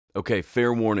Okay,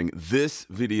 fair warning. This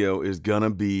video is gonna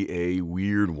be a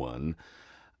weird one.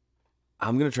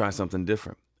 I'm gonna try something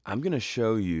different. I'm gonna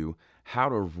show you how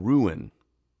to ruin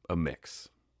a mix.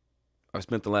 I've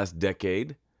spent the last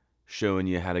decade showing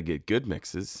you how to get good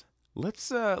mixes. Let's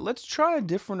try a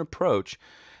different approach,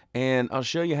 and I'll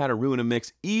show you how to ruin a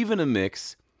mix, even a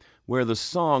mix where the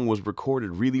song was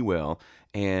recorded really well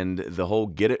and the whole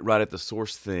get it right at the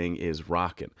source thing is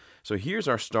rocking. So here's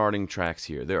our starting tracks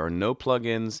here. There are no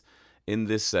plugins in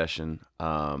this session.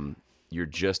 You're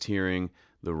just hearing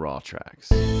the raw tracks.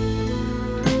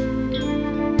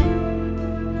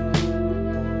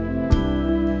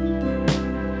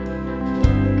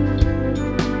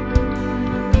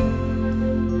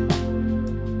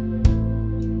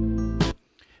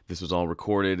 This was all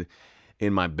recorded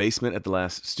in my basement at the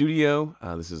last studio.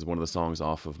 This is one of the songs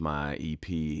off of my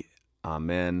EP,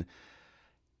 Amen.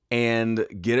 And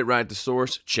get it right to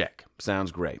source, check.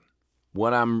 Sounds great.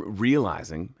 What I'm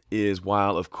realizing is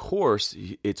while, of course,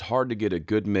 it's hard to get a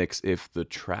good mix if the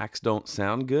tracks don't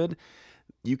sound good,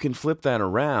 you can flip that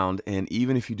around, and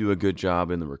even if you do a good job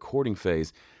in the recording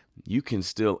phase, you can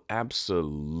still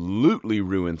absolutely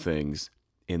ruin things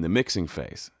in the mixing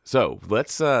phase. So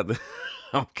let's...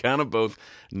 I'm kind of both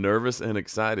nervous and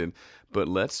excited, but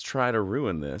let's try to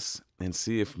ruin this and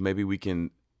see if maybe we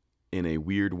can, in a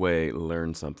weird way,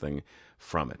 learn something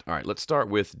from it. All right, let's start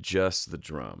with just the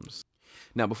drums.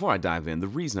 Now, before I dive in, the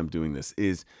reason I'm doing this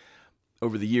is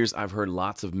over the years, I've heard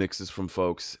lots of mixes from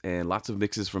folks and lots of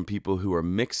mixes from people who are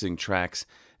mixing tracks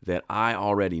that I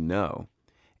already know.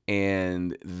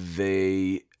 And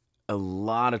a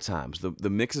lot of times, the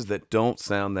mixes that don't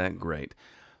sound that great,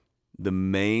 the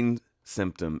main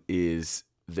symptom is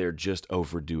they're just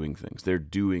overdoing things. They're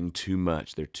doing too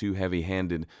much. They're too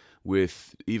heavy-handed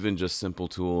with even just simple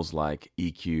tools like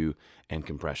EQ and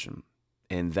compression.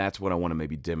 And that's what I want to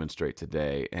maybe demonstrate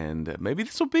today. And maybe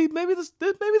this will be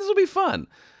fun.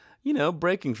 You know,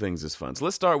 breaking things is fun. So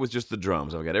let's start with just the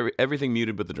drums. I've got everything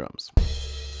muted but the drums.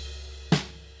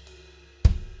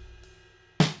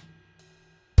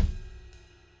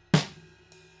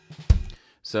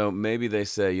 So maybe they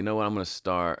say, you know what, I'm going to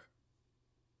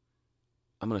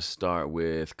start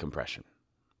with compression.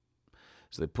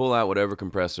 So they pull out whatever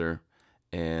compressor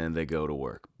and they go to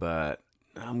work. But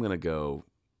I'm going to go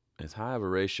as high of a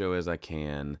ratio as I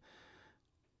can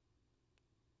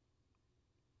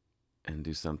and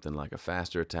do something like a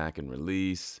faster attack and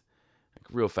release. Like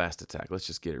a real fast attack. Let's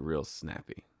just get it real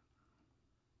snappy.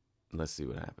 Let's see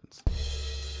what happens.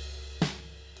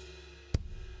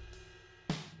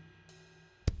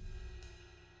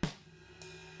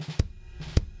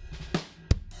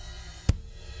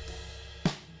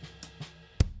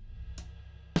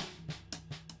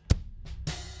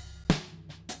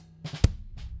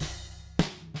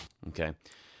 Okay,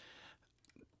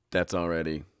 that's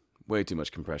already way too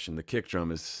much compression. The kick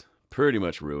drum is pretty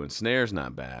much ruined. Snare's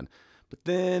not bad. But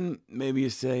then maybe you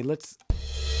say, let's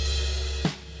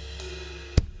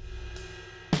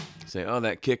say, oh,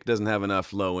 that kick doesn't have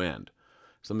enough low end.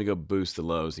 So let me go boost the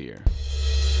lows here.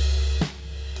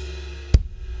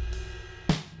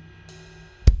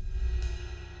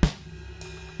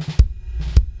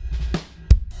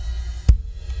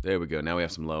 There we go. Now we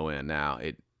have some low end. Now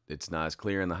it's not as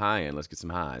clear in the high end. Let's get some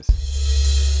highs.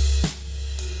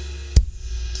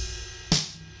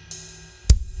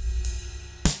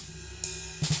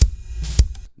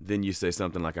 Then you say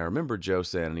something like, I remember Joe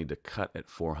said I need to cut at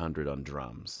 400 on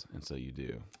drums. And so you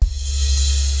do.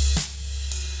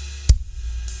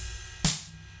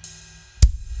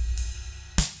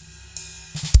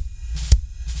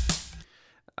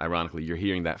 Ironically, you're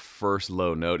hearing that first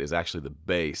low note is actually the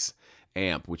bass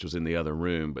amp, which was in the other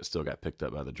room, but still got picked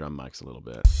up by the drum mics a little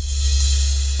bit.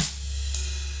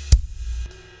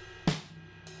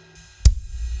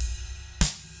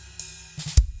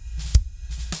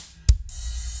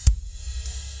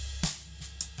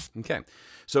 Okay,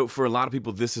 so for a lot of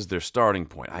people, this is their starting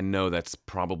point. I know that's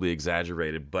probably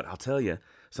exaggerated, but I'll tell you,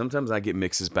 sometimes I get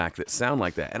mixes back that sound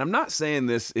like that. And I'm not saying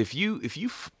this, if you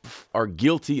are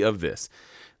guilty of this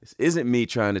isn't me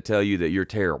trying to tell you that you're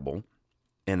terrible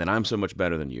and that I'm so much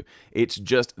better than you. It's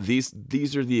just these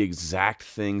are the exact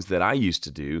things that I used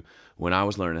to do when I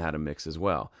was learning how to mix as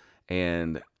well.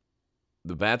 And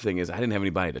the bad thing is I didn't have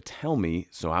anybody to tell me,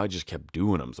 so I just kept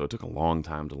doing them. So it took a long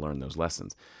time to learn those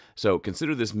lessons. So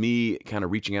consider this me kind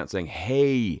of reaching out and saying,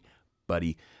 hey,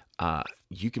 buddy,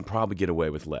 you can probably get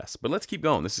away with less. But let's keep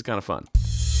going. This is kind of fun.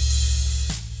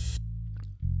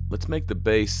 Let's make the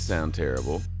bass sound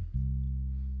terrible.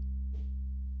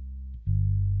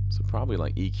 So probably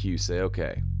like EQ, say,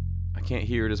 okay, I can't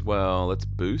hear it as well. Let's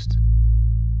boost.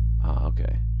 Ah,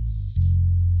 okay.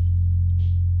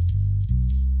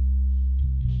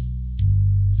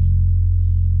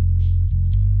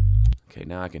 Okay,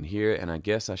 now I can hear it, and I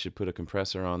guess I should put a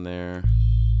compressor on there.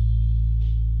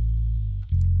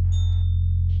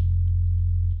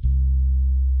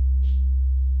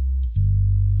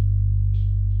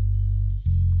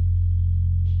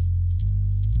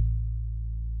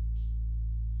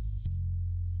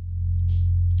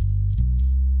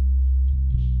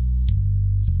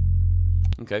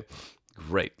 Okay,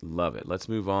 great, love it. Let's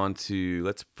move on to,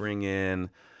 let's bring in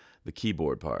the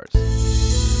keyboard parts.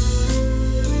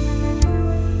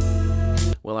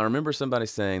 Well, I remember somebody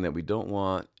saying that we don't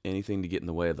want anything to get in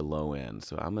the way of the low end,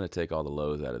 so I'm going to take all the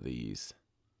lows out of these.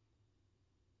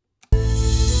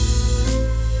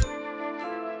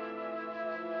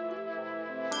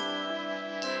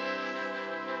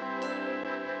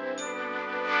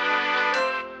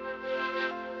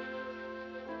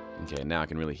 Okay, now I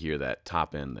can really hear that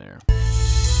top end there.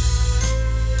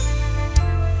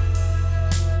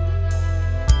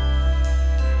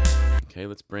 Okay,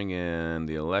 let's bring in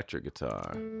the electric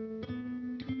guitar.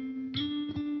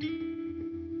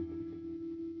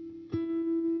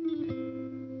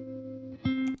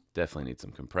 Definitely need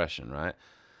some compression, right?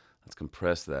 Let's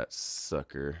compress that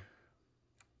sucker.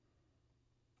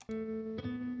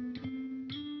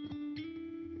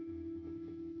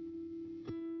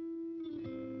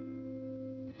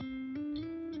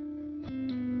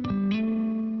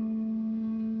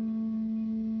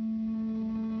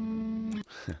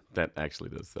 That actually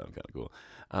does sound kind of cool.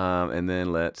 And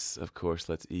then let's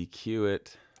EQ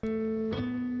it.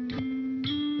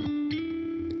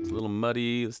 It's a little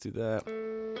muddy. Let's do that.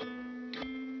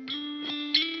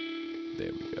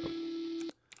 There we go.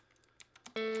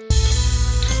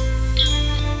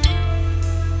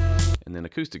 And then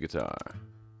acoustic guitar.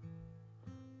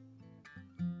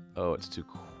 Oh, it's too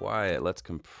quiet. Let's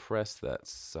compress that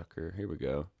sucker. Here we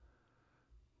go.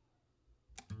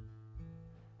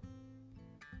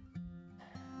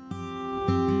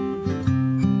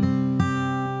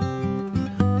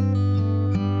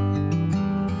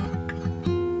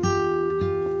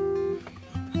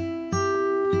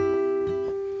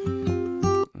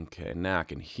 Okay, now I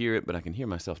can hear it, but I can hear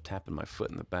myself tapping my foot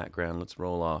in the background. Let's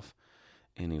roll off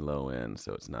any low end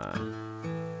so it's not.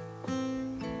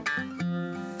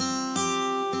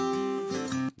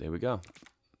 There we go.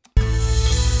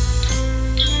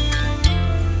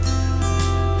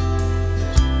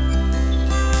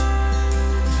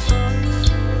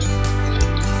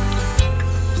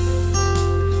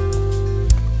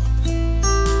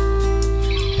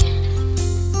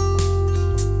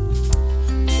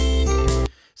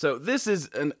 So this is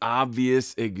an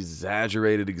obvious,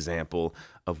 exaggerated example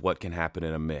of what can happen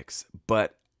in a mix,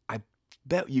 but I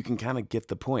bet you can kind of get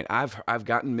the point. I've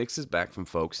gotten mixes back from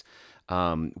folks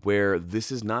where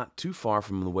this is not too far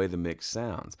from the way the mix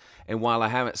sounds. And while I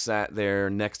haven't sat there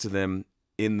next to them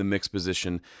in the mix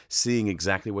position, seeing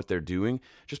exactly what they're doing,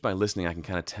 just by listening, I can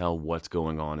kind of tell what's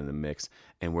going on in the mix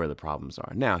and where the problems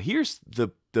are. Now, here's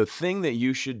the thing that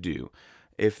you should do.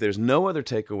 If there's no other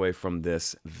takeaway from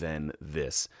this than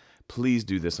this, please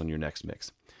do this on your next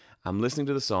mix. I'm listening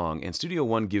to the song, and Studio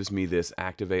One gives me this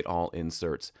Activate All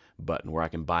Inserts button where I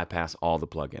can bypass all the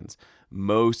plugins.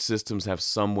 Most systems have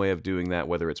some way of doing that,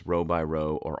 whether it's row by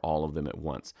row or all of them at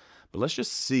once. But let's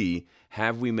just see,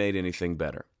 have we made anything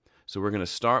better? So we're going to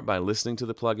start by listening to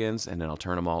the plugins, and then I'll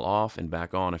turn them all off and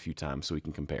back on a few times so we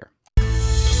can compare.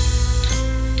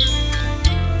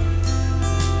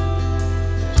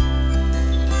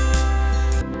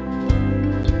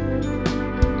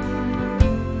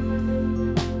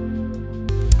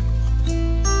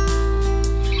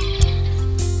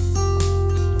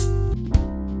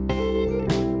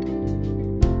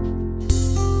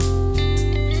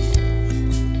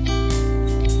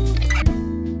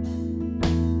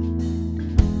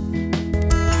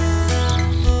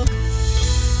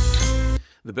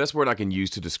 The best word I can use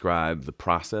to describe the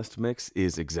processed mix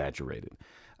is exaggerated.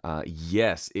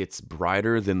 Yes, it's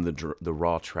brighter than the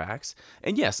raw tracks.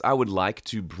 And yes, I would like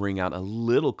to bring out a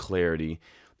little clarity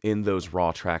in those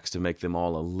raw tracks to make them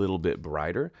all a little bit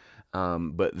brighter.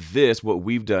 But what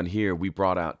we've done here, we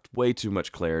brought out way too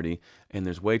much clarity, and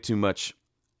there's way too much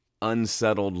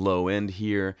unsettled low end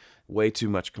here, way too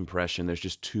much compression. There's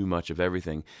just too much of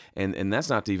everything. And that's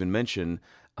not to even mention,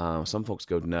 some folks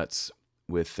go nuts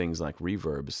with things like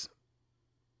reverbs,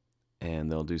 and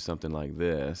they'll do something like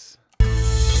this.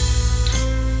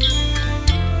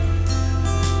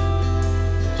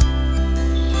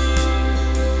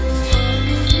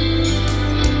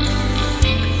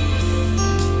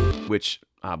 Which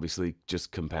obviously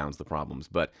just compounds the problems.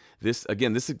 But this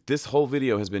whole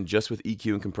video has been just with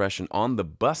EQ and compression on the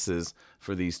buses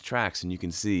for these tracks, and you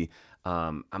can see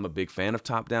I'm a big fan of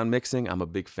top-down mixing. I'm a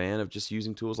big fan of just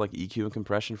using tools like EQ and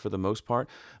compression for the most part,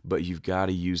 but you've got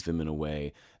to use them in a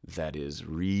way that is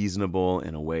reasonable,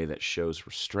 in a way that shows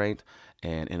restraint,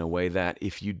 and in a way that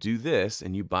if you do this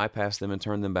and you bypass them and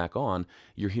turn them back on,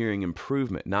 you're hearing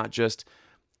improvement, not just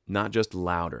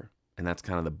louder. And that's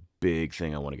kind of the big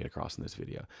thing I want to get across in this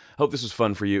video. Hope this was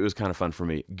fun for you. It was kind of fun for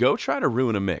me. Go try to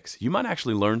ruin a mix. You might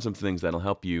actually learn some things that'll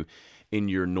help you in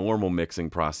your normal mixing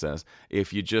process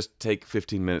if you just take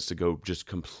 15 minutes to go just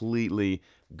completely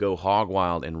go hog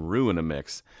wild and ruin a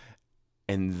mix,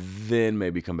 and then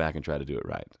maybe come back and try to do it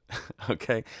right.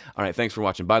 Okay? All right, thanks for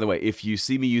watching. By the way, if you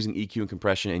see me using EQ and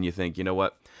compression and you think, you know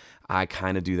what, I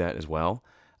kind of do that as well.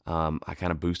 I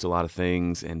kind of boost a lot of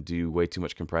things and do way too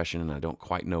much compression, and I don't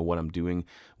quite know what I'm doing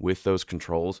with those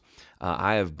controls.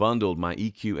 I have bundled my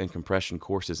EQ and compression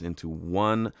courses into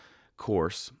one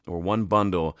course or one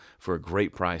bundle for a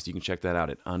great price. You can check that out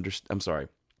at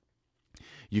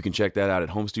You can check that out at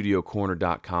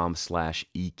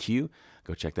homestudiocorner.com/EQ.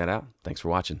 Go check that out. Thanks for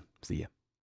watching. See ya.